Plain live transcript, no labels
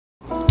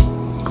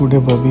Today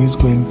Bubee is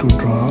going to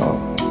draw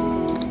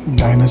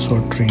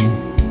dinosaur train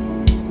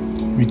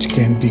which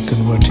can be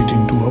converted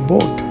into a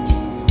boat.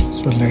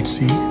 So let's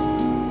see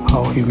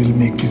how he will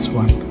make this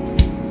one.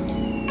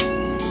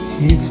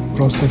 He is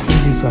processing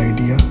his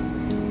idea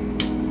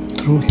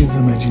through his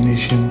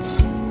imaginations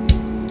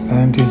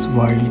and his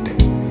wild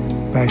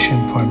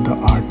passion for the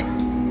art.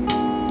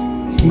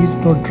 He is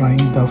not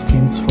drawing the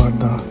fins for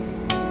the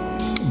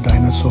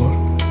dinosaur,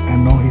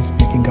 and now he is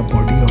making a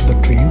body of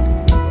the train.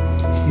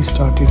 He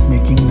started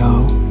making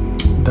now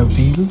the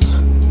wheels,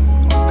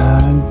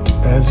 and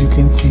as you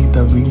can see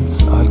the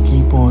wheels are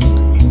keep on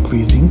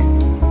increasing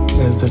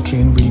as the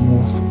train will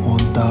move on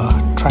the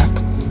track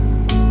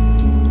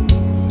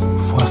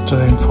faster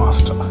and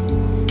faster.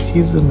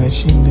 His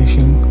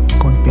imagination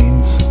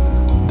contains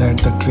that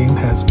the train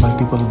has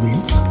multiple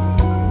wheels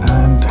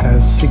and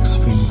has 6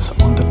 fins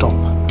on the top.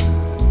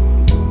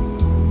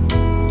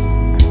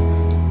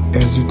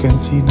 As you can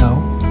see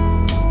now,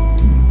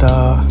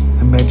 the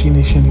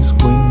imagination is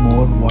going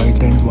more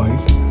wild and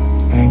wild,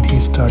 and he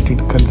started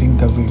coloring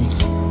the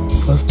wheels.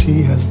 First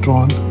he has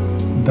drawn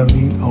the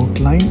wheel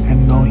outline,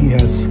 and now he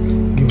has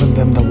given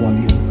them the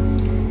volume.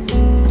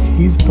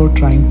 He is now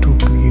trying to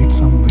create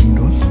some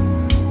windows,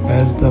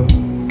 as the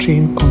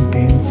train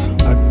contains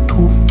 2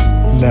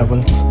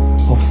 levels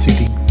of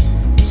seating.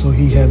 So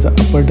he has an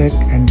upper deck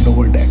and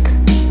lower deck.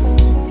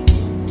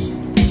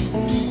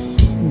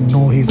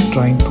 Now he is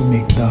trying to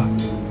make the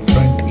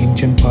front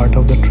engine part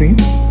of the train,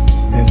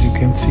 as you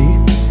can see.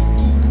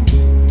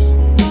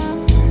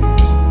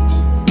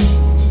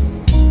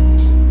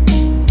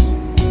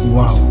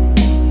 Wow,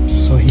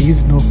 so he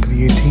is now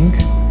creating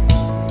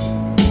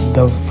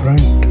the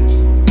front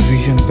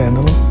vision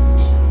panel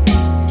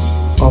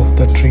of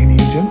the train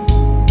engine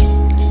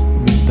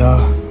with the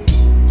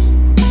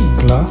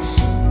glass,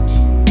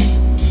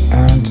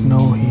 and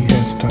now he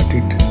has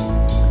started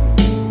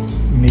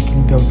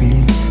making the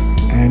wheels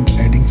and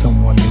adding some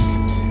volumes.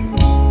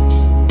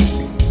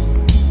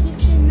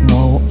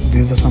 Now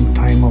there is some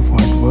time of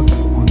hard work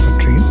on the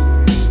train,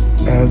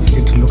 as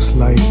it looks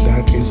like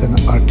that is an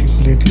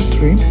articulated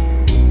train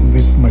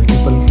with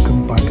multiple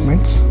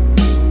compartments.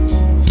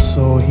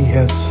 So he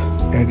has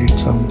added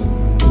some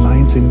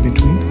lines in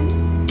between.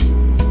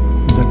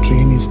 The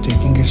train is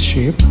taking its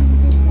shape.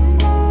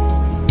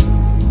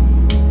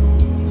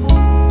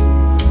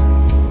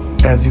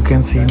 As you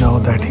can see now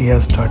that he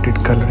has started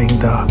coloring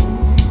the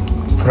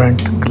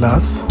front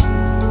glass.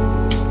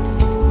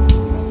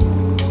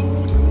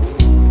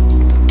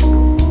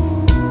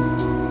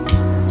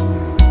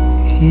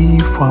 He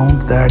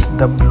found that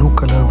the blue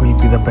color will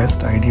be the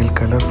best ideal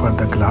color for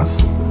the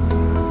glass,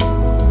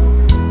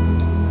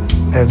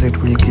 as it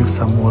will give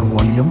some more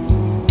volume.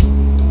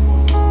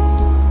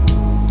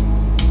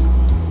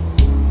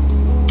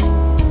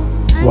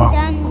 Wow,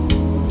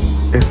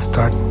 it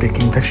start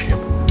taking the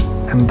shape,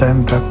 and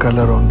then the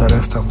color on the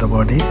rest of the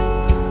body.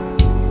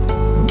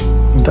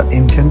 The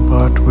engine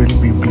part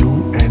will be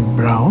blue and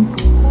brown,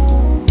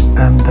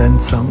 and then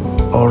some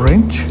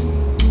orange.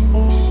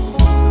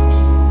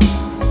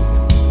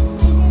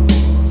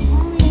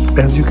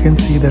 As you can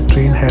see, the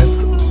train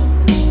has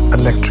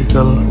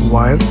electrical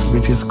wires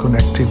which is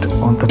connected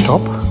on the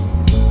top.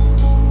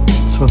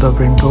 So the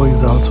window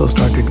is also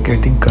started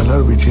getting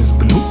color, which is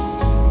blue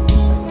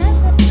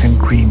and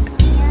green.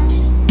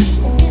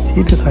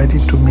 He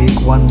decided to make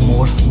one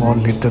more small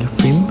little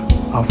fin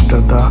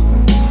after the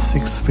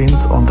 6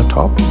 fins on the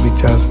top,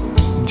 which are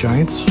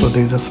giants. So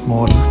there is a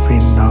small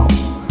fin now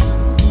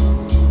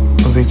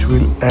which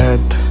will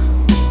add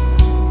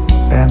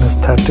an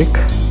aesthetic.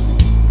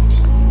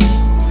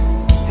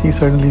 He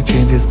suddenly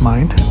changed his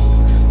mind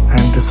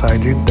and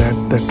decided that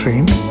the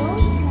train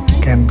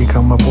can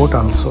become a boat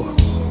also.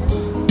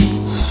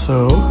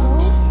 So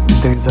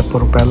there is a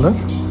propeller,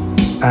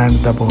 and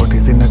the boat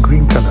is in a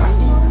green color.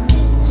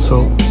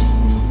 So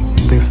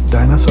this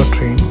dinosaur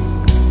train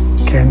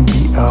can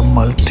be a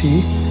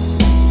multi-facet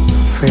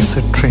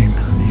train.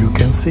 You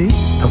can see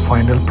the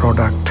final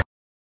product.